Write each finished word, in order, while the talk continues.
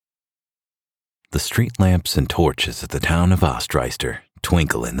The street lamps and torches of the town of Ostreister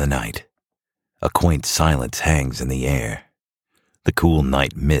twinkle in the night. A quaint silence hangs in the air. The cool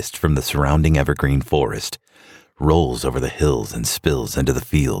night mist from the surrounding evergreen forest rolls over the hills and spills into the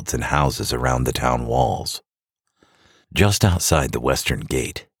fields and houses around the town walls. Just outside the western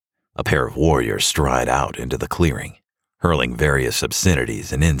gate, a pair of warriors stride out into the clearing, hurling various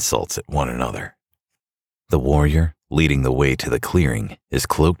obscenities and insults at one another. The warrior leading the way to the clearing is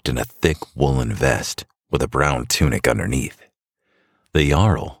cloaked in a thick woolen vest with a brown tunic underneath. The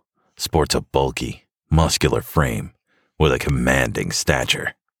Jarl sports a bulky, muscular frame with a commanding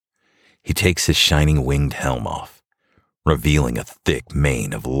stature. He takes his shining winged helm off, revealing a thick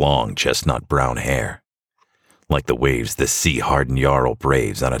mane of long chestnut brown hair. Like the waves the sea-hardened Jarl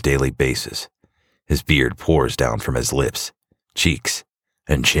braves on a daily basis, his beard pours down from his lips, cheeks,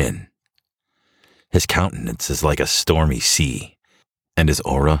 and chin. His countenance is like a stormy sea, and his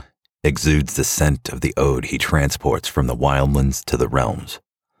aura exudes the scent of the ode he transports from the wildlands to the realms.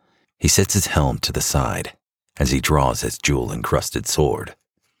 He sets his helm to the side as he draws his jewel-encrusted sword.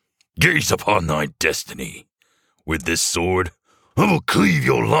 "Gaze upon thy destiny. With this sword, I will cleave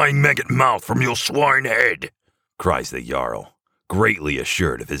your lying maggot mouth from your swine head," cries the Jarl, greatly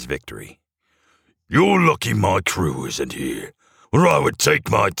assured of his victory. "You're lucky my crew isn't here, or I would take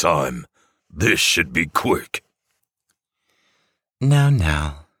my time. This should be quick."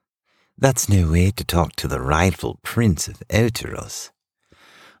 Now, that's no way to talk to the rightful Prince of Oteros,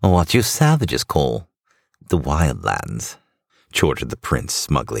 or what you savages call the Wildlands," chortled the prince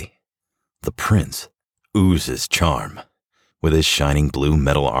smugly. The prince oozes charm, with his shining blue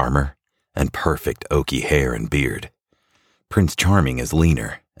metal armor and perfect oaky hair and beard. Prince Charming is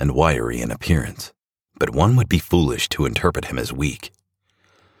leaner and wiry in appearance, but one would be foolish to interpret him as weak.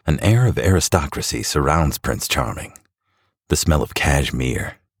 An air of aristocracy surrounds Prince Charming. The smell of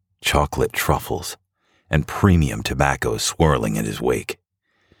cashmere, chocolate truffles, and premium tobacco swirling in his wake.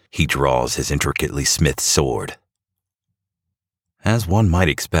 He draws his intricately smithed sword. As one might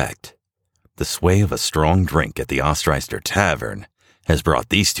expect, the sway of a strong drink at the Ostreister Tavern has brought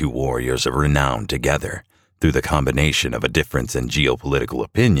these two warriors of renown together through the combination of a difference in geopolitical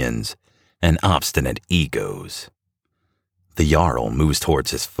opinions and obstinate egos. The Jarl moves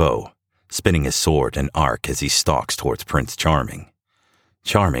towards his foe, spinning his sword and arc as he stalks towards Prince Charming.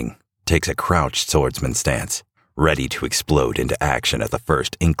 Charming takes a crouched swordsman stance, ready to explode into action at the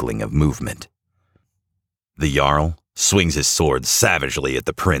first inkling of movement. The Jarl swings his sword savagely at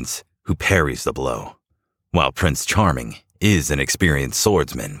the prince, who parries the blow, while Prince Charming is an experienced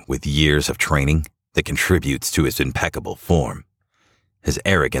swordsman with years of training that contributes to his impeccable form. His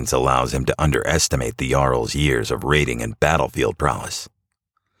arrogance allows him to underestimate the Jarl's years of raiding and battlefield prowess.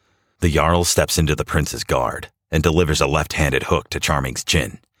 The Jarl steps into the prince's guard and delivers a left-handed hook to Charming's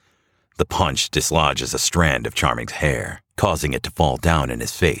chin. The punch dislodges a strand of Charming's hair, causing it to fall down in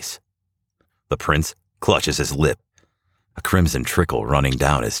his face. The prince clutches his lip, a crimson trickle running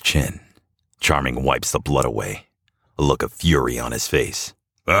down his chin. Charming wipes the blood away, a look of fury on his face.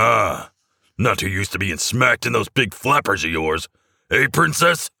 "Ah, not too used to being smacked in those big flappers of yours, eh,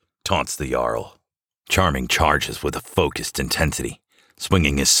 princess?" taunts the Jarl. Charming charges with a focused intensity,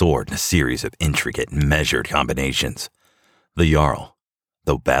 swinging his sword in a series of intricate, measured combinations. The Jarl,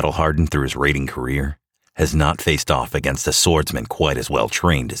 though battle-hardened through his raiding career, has not faced off against a swordsman quite as well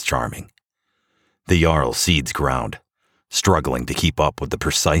trained as Charming. The Jarl cedes ground, struggling to keep up with the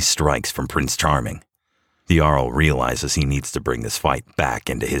precise strikes from Prince Charming. The Jarl realizes he needs to bring this fight back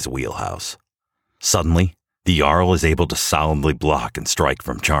into his wheelhouse. Suddenly, the Jarl is able to solidly block and strike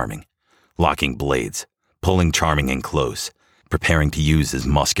from Charming, locking blades, pulling Charming in close, preparing to use his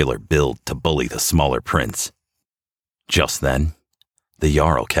muscular build to bully the smaller prince. Just then, the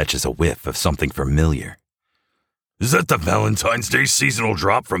Jarl catches a whiff of something familiar. "Is that the Valentine's Day seasonal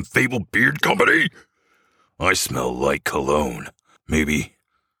drop from Fable Beard Company? I smell like cologne. Maybe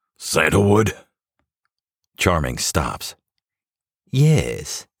sandalwood?" Charming stops.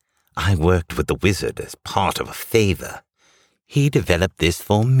 "Yes, I worked with the wizard as part of a favor. He developed this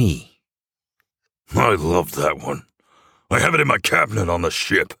for me." "I love that one. I have it in my cabinet on the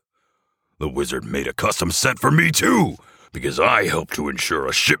ship. The wizard made a custom scent for me too, because I helped to ensure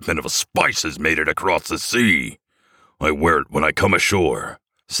a shipment of spices made it across the sea. I wear it when I come ashore,"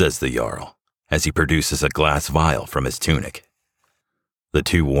 says the Jarl, as he produces a glass vial from his tunic. The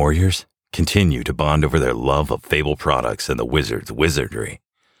two warriors continue to bond over their love of Fable products and the wizard's wizardry,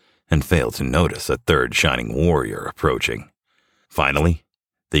 and fail to notice a third shining warrior approaching. Finally,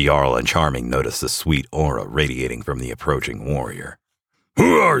 the Jarl and Charming notice the sweet aura radiating from the approaching warrior.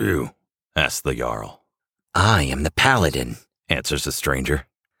 "Who are you?" asks the Jarl. "I am the paladin," answers the stranger.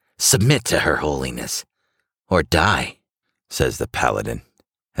 Submit to her holiness, or die, says the paladin,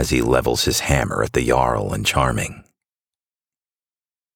 as he levels his hammer at the Jarl and Charming.